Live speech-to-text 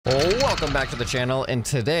welcome back to the channel, and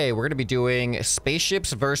today we're going to be doing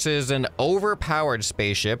spaceships versus an overpowered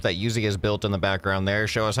spaceship that Yuzi has built in the background there.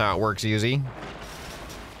 Show us how it works, Yuzi.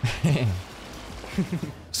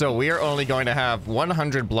 So we are only going to have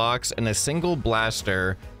 100 blocks and a single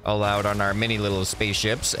blaster allowed on our mini little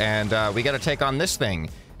spaceships, and we got to take on this thing.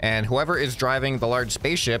 And whoever is driving the large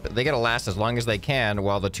spaceship, they got to last as long as they can,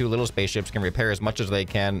 while the two little spaceships can repair as much as they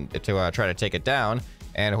can to try to take it down.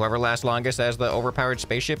 And whoever lasts longest as the overpowered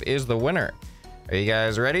spaceship is the winner. Are you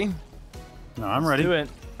guys ready? No, I'm ready. Do it.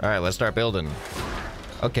 All right, let's start building.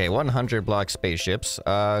 Okay, 100 block spaceships.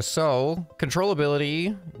 So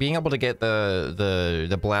controllability, being able to get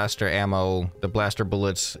the blaster ammo, the blaster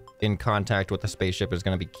bullets in contact with the spaceship is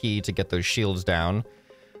going to be key to get those shields down.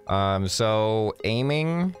 So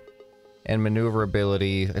aiming and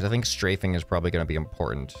maneuverability, I think strafing is probably going to be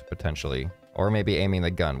important potentially. Or maybe aiming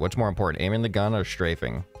the gun. What's more important, aiming the gun or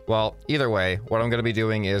strafing? Well, either way, what I'm going to be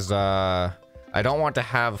doing is, I don't want to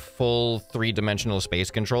have full three-dimensional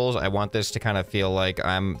space controls. I want this to kind of feel like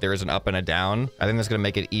there is an up and a down. I think that's going to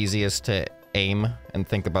make it easiest to aim and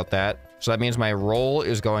think about that. So that means my roll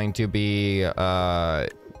is going to be,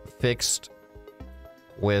 fixed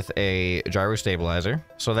with a gyro stabilizer.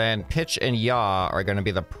 So then pitch and yaw are going to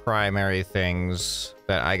be the primary things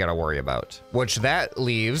that I got to worry about, which that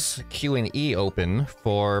leaves Q and E open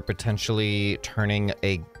for potentially turning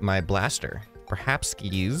my blaster. Perhaps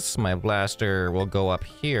skis, my blaster will go up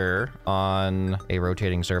here on a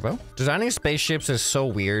rotating servo. Designing spaceships is so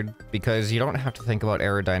weird because you don't have to think about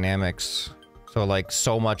aerodynamics. So like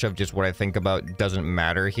so much of just what I think about doesn't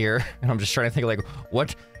matter here. And I'm just trying to think like,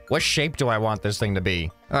 what shape do I want this thing to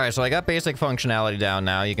be? All right, so I got basic functionality down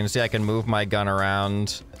now. You can see I can move my gun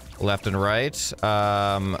around left and right.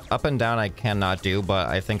 Up and down I cannot do, but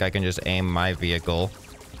I think I can just aim my vehicle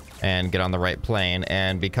and get on the right plane.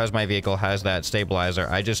 And because my vehicle has that stabilizer,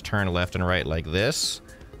 I just turn left and right like this,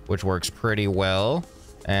 which works pretty well.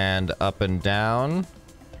 And up and down.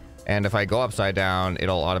 And if I go upside down,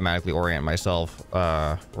 it'll automatically orient myself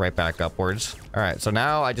right back upwards. All right, so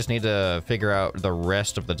now I just need to figure out the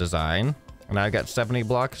rest of the design. And I've got 70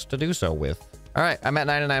 blocks to do so with. All right, I'm at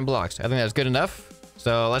 99 blocks. I think that's good enough.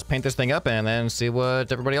 So let's paint this thing up and then see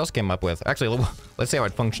what everybody else came up with. Actually, let's see how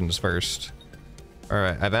it functions first. All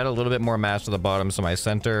right, I've added a little bit more mass to the bottom, so my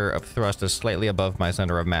center of thrust is slightly above my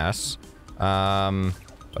center of mass.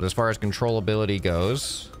 But as far as controllability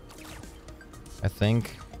goes, I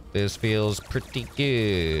think this feels pretty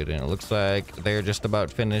good, and it looks like they're just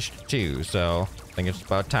about finished too, so I think it's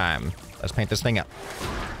about time. Let's paint this thing up.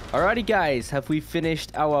 Alrighty, guys, have we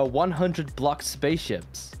finished our 100 block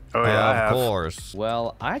spaceships? Oh yeah, of course.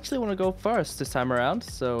 Well, I actually want to go first this time around,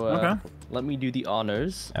 so let me do the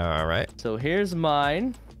honors. All right. So here's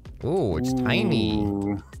mine. Ooh, it's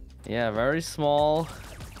tiny. Yeah, very small.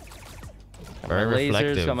 Very got my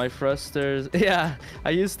reflective. lasers, got my thrusters. Yeah, I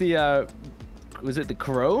used the was it the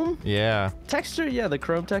chrome? Yeah. Texture? Yeah, the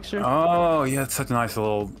chrome texture. Oh, yeah, it's such a nice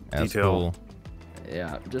little detail. Cool.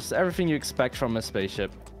 Yeah, just everything you expect from a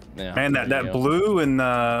spaceship. Yeah, Man, that blue and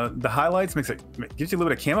the highlights gives you a little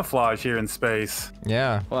bit of camouflage here in space.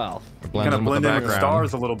 Yeah. Well, Kind of blend in with the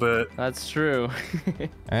stars a little bit. that's true. All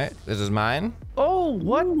right, this is mine. Oh,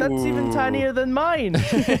 what? That's even tinier than mine.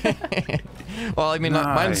 Well, I mean,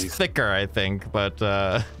 mine's Nice. thicker, I think, but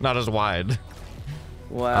not as wide.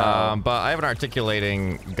 Wow. But I have an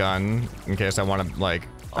articulating gun in case I want to, like,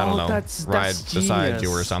 I don't know, that's ride beside you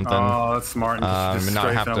or genius. something. Oh, that's smart. And just and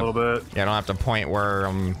not have strafing to, a little bit. Yeah, I don't have to point where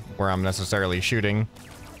I'm necessarily shooting.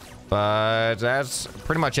 But that's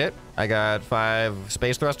pretty much it. I got 5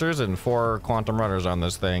 space thrusters and 4 quantum runners on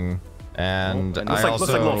this thing, and and Looks like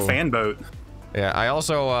a little fan boat. Yeah, I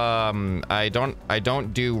also I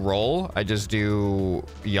don't do roll. I just do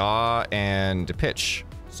yaw and pitch.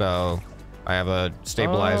 So I have a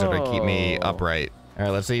stabilizer to keep me upright. All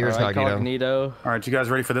right, let's see yours, Cognito. All right, you guys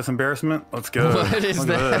ready for this embarrassment? Let's go. What is Look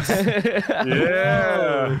at this.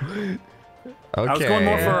 Yeah. Okay. I was going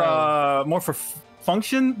more for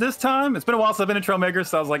function this time. It's been a while since I've been in Trailmakers,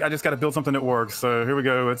 so I was like, I just got to build something that works. So here we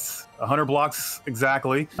go. It's 100 blocks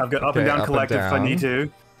exactly. I've got up and down collective if I need to.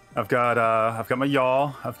 I've got my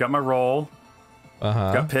yaw. I've got my roll.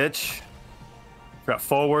 I've got pitch. I've got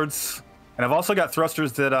forwards, and I've also got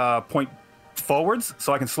thrusters that point forwards,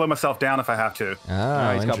 so I can slow myself down if I have to.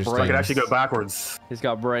 Oh, he's got interesting. So I can actually go backwards. He's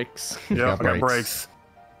got brakes. Yeah, I got brakes.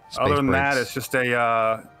 Other than that, it's just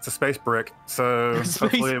a space brick. So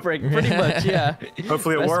Space brake, pretty much, yeah.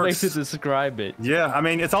 Hopefully it Best works. way to describe it. Yeah, I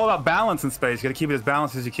mean, it's all about balance in space. You got to keep it as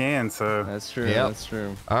balanced as you can. So That's true. Yep. That's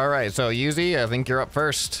true. All right, so Yuzi, I think you're up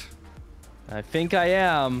first. I think I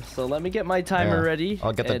am. So let me get my timer ready.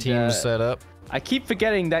 I'll get the and, teams set up. I keep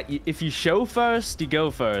forgetting that if you show first, you go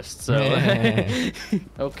first. So,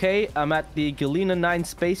 okay, I'm at the Galena 9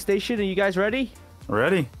 space station. Are you guys ready?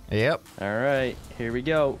 Ready. Yep. All right, here we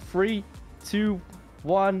go. 3, 2,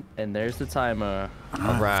 1, and there's the timer.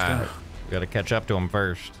 All right. We gotta catch up to him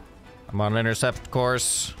first. I'm on intercept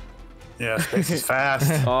course. Yeah, space is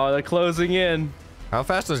fast. Oh, they're closing in. How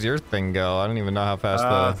fast does your thing go? I don't even know how fast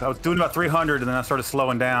I was doing about 300, and then I started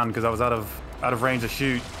slowing down because I was out of range to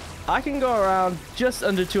shoot. I can go around just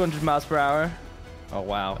under 200 miles per hour. Oh,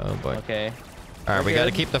 wow. Oh, boy. Okay. All right, we got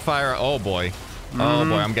to keep the fire. Oh, boy. Oh,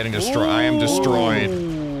 boy, I'm getting destroyed. Ooh. I am destroyed.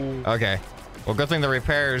 Okay. Well, good thing the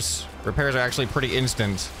repairs are actually pretty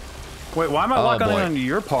instant. Wait, why am I locking on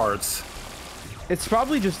your parts? It's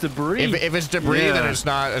probably just debris. If it's debris, then it's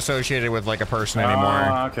not associated with, like, a person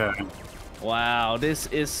anymore. Okay. Wow, this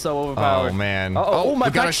is so overpowered. Oh, man. Oh, my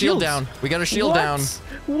we got back a shield shields. down. We got a shield What? down.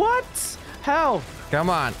 What? How? Come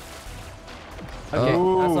on. Okay,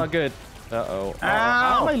 Oh. that's not good. Uh-oh. Ow,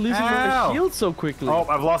 How am I losing my ow. shield so quickly? Oh,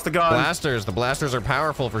 I've lost the gun. Blasters. The blasters are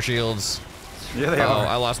powerful for shields. Yeah, they Oh, are.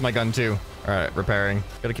 I lost my gun, too. All right, repairing.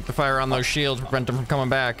 Gotta keep the fire on those shields, prevent them from coming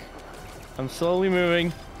back. I'm slowly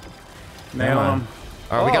moving. Nail them.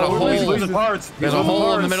 All right, we got a we're hole. losing parts. There's a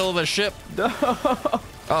hole in the middle of the ship.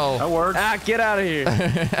 Oh. That works. Ah, get out of here.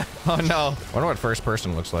 Oh, no. I wonder what first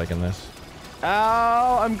person looks like in this.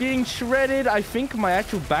 Ow, I'm getting shredded. I think my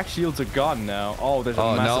actual back shields are gone now. Oh, there's a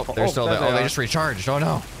Oh, massive... no. They're still there. Oh, they are. just recharged. Oh,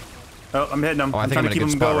 no. Oh, I'm hitting them. Oh, I think trying I'm to in a keep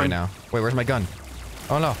good them spot going right now. Wait, where's my gun?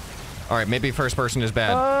 Oh, no. All right, maybe first person is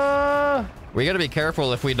bad. We gotta be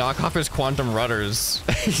careful if we knock off his quantum rudders.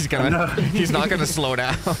 He's not gonna slow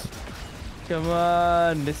down. Come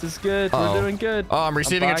on, this is good. Uh-oh. We're doing good. Oh, I'm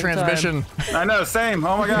receiving a transmission. I know, same.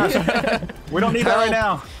 Oh my gosh. We don't need that right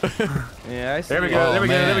now. Yeah, I see. There we go. Oh, there we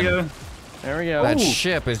man. go. There we go. There we go. That Ooh.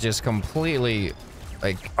 ship is just completely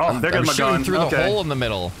like. Oh, there goes my shooting gun. through Okay. the hole in the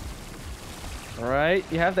middle. All right,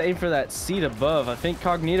 you have to aim for that seat above. I think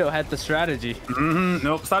Cognito had the strategy.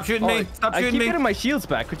 Nope. Stop shooting me. Stop I shooting keep me. getting my shields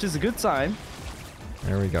back, which is a good sign.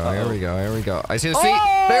 There we go. Here we go. Here we go. I see the Oh,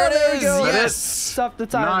 seat. There it there we is. go. Yes. Stop the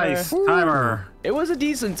timer. Nice timer. It was a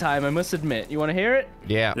decent time, I must admit. You want to hear it?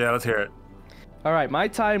 Yeah. Yeah, let's hear it. All right, my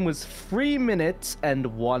time was 3 minutes and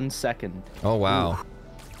 1 second. Oh wow.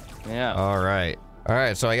 Yeah. All right. All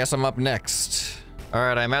right. So I guess I'm up next. All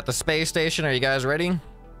right. I'm at the space station. Are you guys ready?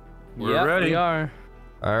 We're Yep, ready. We are.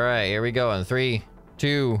 All right. Here we go. In 3,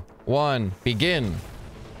 2, 1, begin.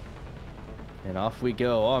 And off we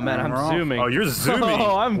go. Oh man, We're I'm off. zooming. Oh, you're zooming.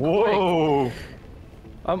 Oh, I'm Whoa. quick.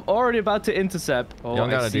 I'm already about to intercept. Oh,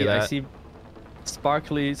 don't gotta do I that. see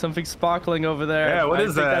something sparkling over there. Yeah, what I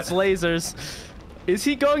is think that? That's lasers. Is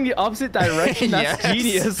he going the opposite direction? That's Yes.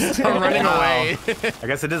 genius. I'm running Wow. away. I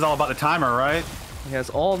guess it is all about the timer, right? He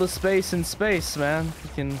has all the space in space, man. He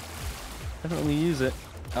can definitely use it.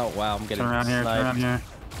 Oh wow, I'm getting Turn around here. sniped. Turn around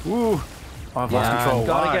here. Ooh. Oh, I've lost Yeah, control.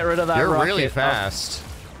 gotta Why? get rid of that You're rocket. really fast.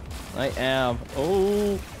 I am.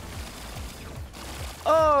 Oh,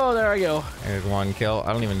 there I go. There's one kill.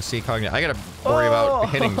 I don't even see Cognito. I gotta worry about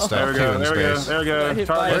hitting stuff There we too go. in There we go. space. There we Got go. hit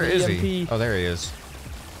by Target. Where is he? EMP. Oh, there he is.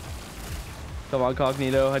 Come on,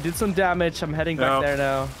 Cognito. I did some damage. I'm heading back Nope. there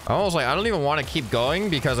now. I'm almost like I don't even want to keep going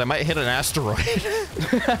because I might hit an asteroid.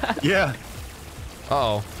 Yeah.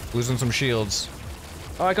 Uh oh, losing some shields.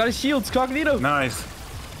 Oh, I got his shields, Cognito. Nice.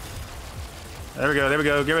 There we go. There we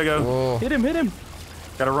go. Here we go. Whoa. Hit him, hit him.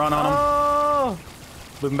 Gotta run on him. Oh.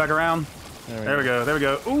 Move him back around. There we go. There we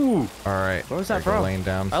go. Ooh. All right. Where was that Break the from? lane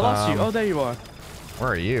down I lost you. some. Oh, there you are.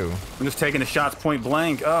 Where are you? I'm just taking the shots point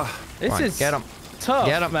blank. Ugh. This Come on, is get him. tough,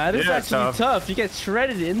 Get 'em. man. This Yeah, is actually tough. tough. You get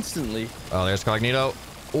shredded instantly. Oh, there's Cognito.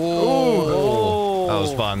 Ooh. Oh. That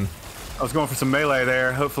was fun. I was going for some melee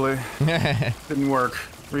there. Hopefully. Didn't work.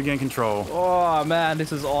 Regain control. Oh, man.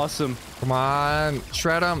 This is awesome. Come on,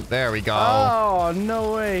 shred him. There we go. Oh,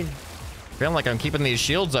 no way. Feeling like I'm keeping these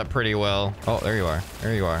shields up pretty well. Oh, there you are.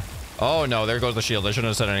 There you are. Oh no, there goes the shield. I shouldn't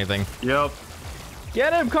have said anything. Yep.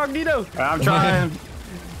 Get him, Cognito. I'm trying.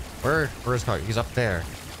 Where's Cognito? He's up there.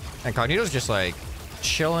 And Cognito's just like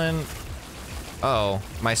chilling. Oh,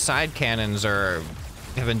 my side cannons have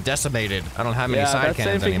been decimated. I don't have any Yeah, side that same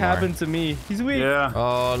cannons thing anymore. happened to me. He's weak. Yeah.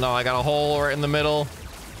 Oh no, I got a hole right in the middle.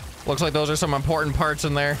 Looks like those are some important parts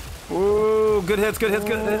in there. Ooh, good hits, good hits,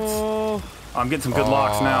 good hits. Oh. I'm getting some good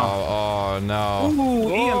locks now. Oh no.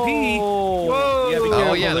 Ooh, EMP. Whoa. Whoa. Yeah, be Oh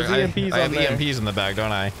careful. yeah, There's EMPs I have on there. EMPs in the bag,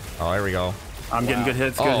 don't I? Oh, there we go. I'm getting good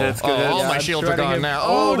hits, good hits, good all hits. my Yeah, shields are shredding gone him. now.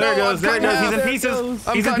 Oh, there no, goes, there I'm goes. cut He's in in half. pieces.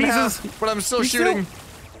 I'm He's in cut in pieces. half, but I'm still He's shooting.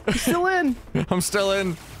 He's still in. I'm still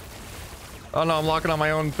in. Oh no, I'm locking on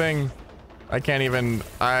my own thing. I can't even.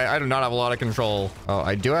 I do not have a lot of control. Oh,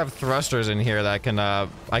 I do have thrusters in here that can. I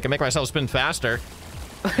can make myself spin faster.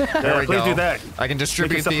 There we please go. do that. I can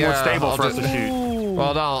distribute the more stable for us to shoot.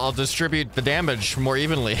 Well, no, I'll distribute the damage more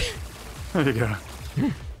evenly. There you go.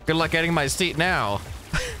 Good luck getting my seat now.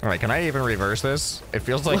 All right, can I even reverse this? It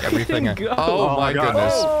feels like everything. Oh my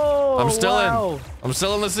goodness! Oh, I'm still wow. in. I'm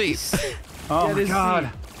still in the seat. Oh my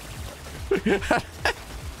god.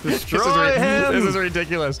 Destroy him. This is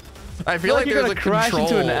ridiculous. I feel like you're there's gonna a crash control.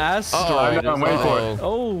 into an asteroid. I'm waiting for it.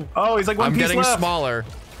 Oh, he's like one I'm piece getting left. smaller.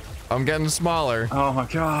 I'm getting smaller. Oh my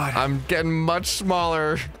god. I'm getting much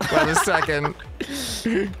smaller by the second.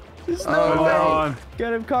 There's Oh no way. god.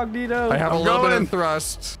 Get him, Cognito. I have a little bit going. of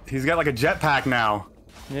thrust. He's got like a jetpack now.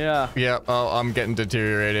 Yeah. Yep. Oh, I'm getting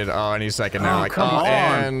deteriorated. Oh, any second now. Oh, Like, come on.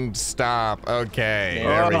 and stop. Okay,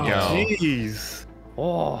 there we go. Jeez.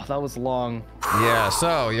 Oh, that was long. Yeah.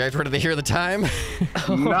 So, you guys ready to hear the time?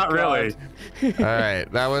 Not really. All right.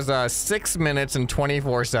 That was 6 minutes and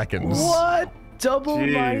 24 seconds. What? Double my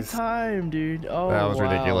Jeez. time, dude. Oh, That was wow.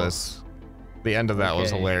 ridiculous. The end of that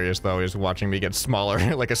was Okay. hilarious, though. Is watching me get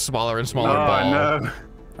smaller, like a smaller and smaller Oh ball. no. All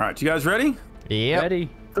right, you guys ready? Yep. Ready?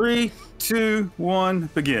 3, 2, 1,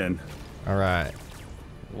 begin. All right.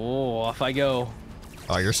 Oh, off I go.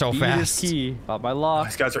 Oh, you're so Speed is fast. key. Got my lock.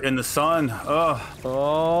 These guys are in the sun. Oh,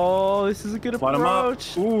 Oh, this is a good light them up.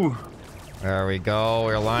 approach. Ooh. There we go.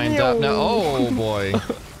 We're lined up now. Oh boy.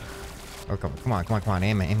 Oh, come on.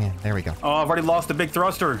 Aim it. There we go. Oh, I've already lost the big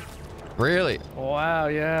thruster. Really? Wow,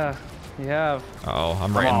 yeah. You have. Oh,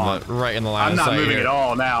 I'm on. right in the line I'm of not sight moving here. at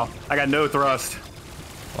all now. I got no thrust.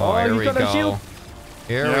 Oh, Oh, here you we got a go. shield?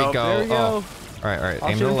 Here Yep. we go. There we go. Oh. All right. I'll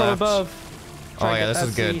Aim shoot to the him from left. above. Oh Try and yeah, get this that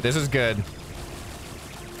is good. seat. This is good.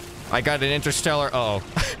 I got an interstellar. Oh,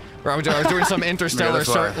 I was doing some interstellar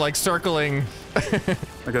this way. like circling.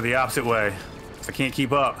 I go the opposite way. I can't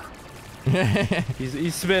keep up.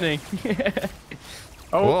 He's spinning.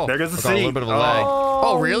 Oh, Whoa, there goes the I got a little seat. bit of a lag.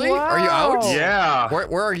 Oh, really? Are you out? Yeah.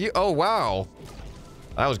 Where are you? Oh, wow.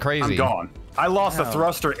 That was crazy. I'm gone. I lost the Wow.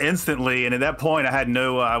 thruster instantly, and at that point, I had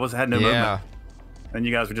no, had no Yeah. movement. And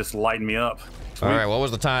you guys were just lighting me up. All right. What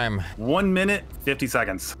was the time? 1 minute, 50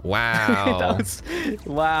 seconds. Wow. That was,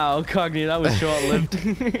 wow, Cogni, that was short-lived.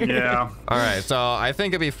 Yeah. All right, so I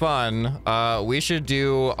think it'd be fun. We should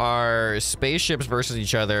do our spaceships versus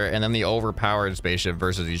each other, and then the overpowered spaceship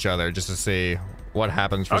versus each other, just to see what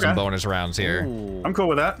happens for some Okay. bonus rounds here. Ooh. I'm cool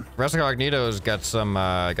with that. Rest Cognito's got some,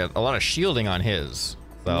 got a lot of shielding on his,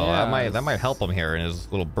 so Yeah, that might help him here in his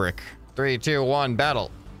little brick. 3, 2, 1, battle!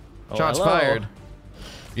 Oh, Shots hello. fired.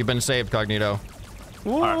 You've been saved, Cognito.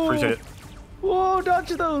 Whoa. All right, appreciate it. Whoa, dodge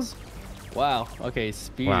those. Wow, okay,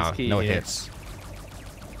 speed Wow, is key no here. hits.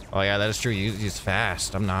 Oh yeah, that is true. He's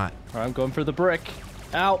fast. I'm not. All right, I'm going for the brick.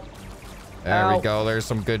 Out. There we Ow. go. There's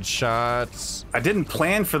some good shots. I didn't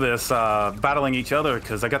plan for this battling each other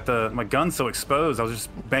because I got my gun so exposed. I was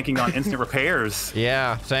just banking on instant repairs.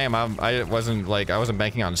 Yeah, same. I wasn't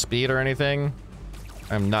banking on speed or anything.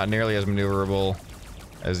 I'm not nearly as maneuverable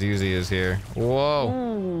as Uzi is here. Whoa.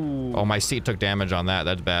 Ooh. Oh, my seat took damage on that.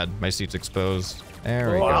 That's bad. My seat's exposed.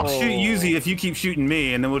 There we Well, go. I'll shoot Uzi if you keep shooting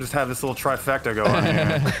me, and then we'll just have this little trifecta go on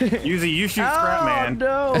here. Uzi, you shoot ScrapMan.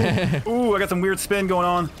 Oh, no. Ooh, I got some weird spin going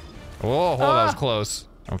on. Whoa, that was close.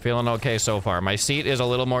 I'm feeling okay so far. My seat is a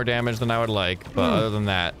little more damaged than I would like, but other than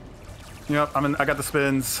that, Yep, I got the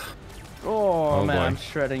spins. Oh, man, boy. I'm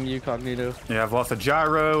shredding you, Cognito. Yeah, I've lost a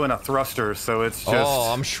gyro and a thruster, so it's just...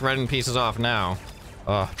 oh, I'm shredding pieces off now.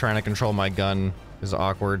 Trying to control my gun is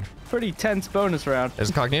awkward. Pretty tense bonus round.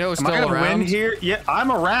 Is Cognito Am I still gonna around? win here? Yeah,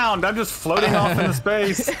 I'm around. I'm just floating off into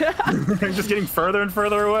space. I'm just getting further and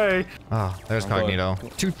further away. Oh, there's going-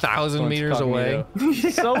 Cognito. 2,000 Going to meters away.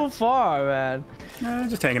 Cognito. So far, man.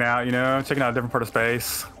 Just hanging out, you know, checking out a different part of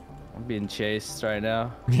space. I'm being chased right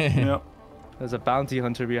now. Yep. There's a bounty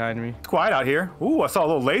hunter behind me. It's quiet out here. Ooh, I saw a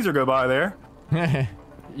little laser go by there.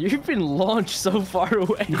 You've been launched so far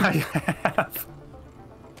away. I have.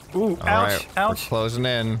 Ooh, All ouch, right, ouch. we're closing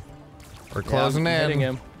in. We're Yeah, closing I'm in. hitting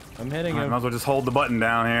him. I'm hitting Might him. as well just hold the button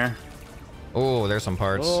down here. Oh, there's some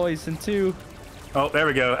parts. Oh, he's in 2. Oh, there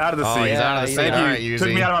we go. Out of the Oh, seat. he's out of the Yeah, seat. Thank All you. right, Took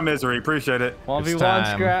me Uzi. out of my misery. Appreciate it. 1v1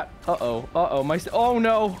 time. scrap. Uh-oh. Uh-oh. Oh,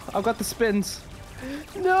 no. I've got the spins.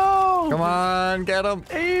 No. Come on, get him.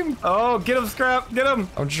 Aim. Oh, get him, Scrap. Get him.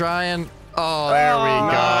 I'm trying. Oh, there we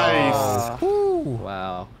go. Nice. Woo.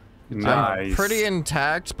 Wow. Nice. Pretty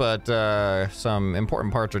intact, but some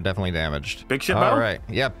important parts are definitely damaged. Big ship All battle? right.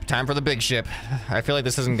 Yep, time for the big ship. I feel like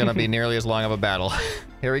this isn't going to be nearly as long of a battle.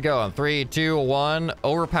 Here we go. On 3, 2, 1.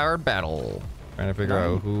 Overpowered battle. Trying to figure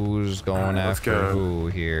out who's going All right, let's after go. who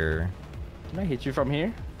here. Can I hit you from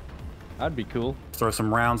here? That'd be cool. Throw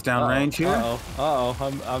some rounds down range here.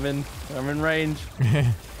 I'm in range.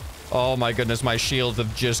 Oh my goodness, my shields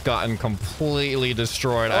have just gotten completely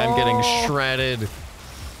destroyed. I'm getting shredded.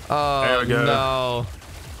 Oh, there we go. No.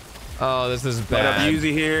 Oh, this is bad. Let up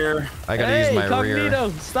Uzi here. I gotta use my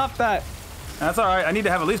rear. Stop that. That's all right. I need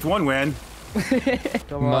to have at least one win.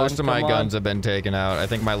 Most of my guns have been taken out. I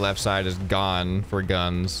think my left side is gone for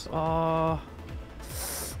guns.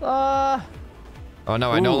 Oh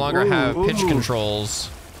no, I no longer have pitch controls.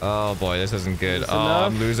 Oh boy, this isn't good.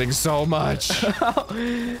 I'm losing so much.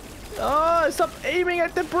 Stop aiming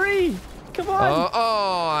at debris. Come on.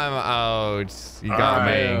 I'm out. You got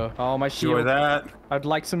me. Oh, my shield. Enjoy that. I'd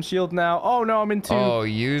like some shield now. Oh no, I'm in 2. Oh,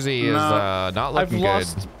 Uzi is not looking good.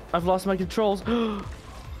 I've lost my controls.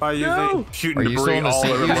 Bye, Uzi. Shooting Are you debris still in the all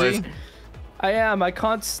seat, over the place. I am. I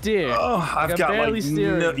can't steer. Oh, I've got barely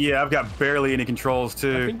steering. yeah, I've got barely any controls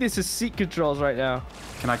too. I think this is seat controls right now.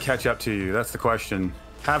 Can I catch up to you? That's the question.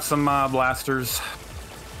 Have some blasters.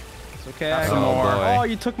 It's okay. Have some more. Oh,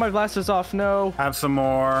 you took my blasters off. No. Have some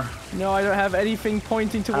more. No, I don't have anything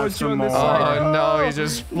pointing towards you on this more. side. Oh no, he's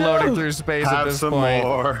just floating through space at this point. Have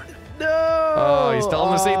some more. No. Oh, he's still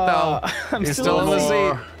in the seat though. He's still in the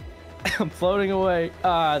seat. I'm floating away.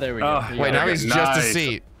 There we go. Wait, now he's just a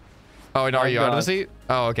seat. Oh, no, are you out of the seat?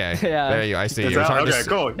 Oh, okay. Yeah. There you go. I see you. It's hard to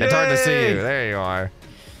cool. It's hard to see you. There you are.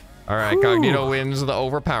 All right, Cognito wins the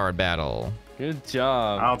overpowered battle. Good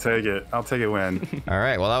job. I'll take it. I'll take it win. All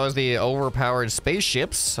right, well, that was the overpowered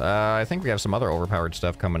spaceships. I think we have some other overpowered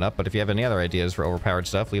stuff coming up, but if you have any other ideas for overpowered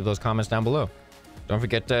stuff, leave those comments down below. Don't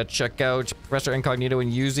forget to check out Professor Incognito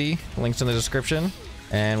and Uzi. Links in the description.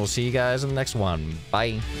 And we'll see you guys in the next one.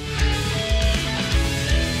 Bye.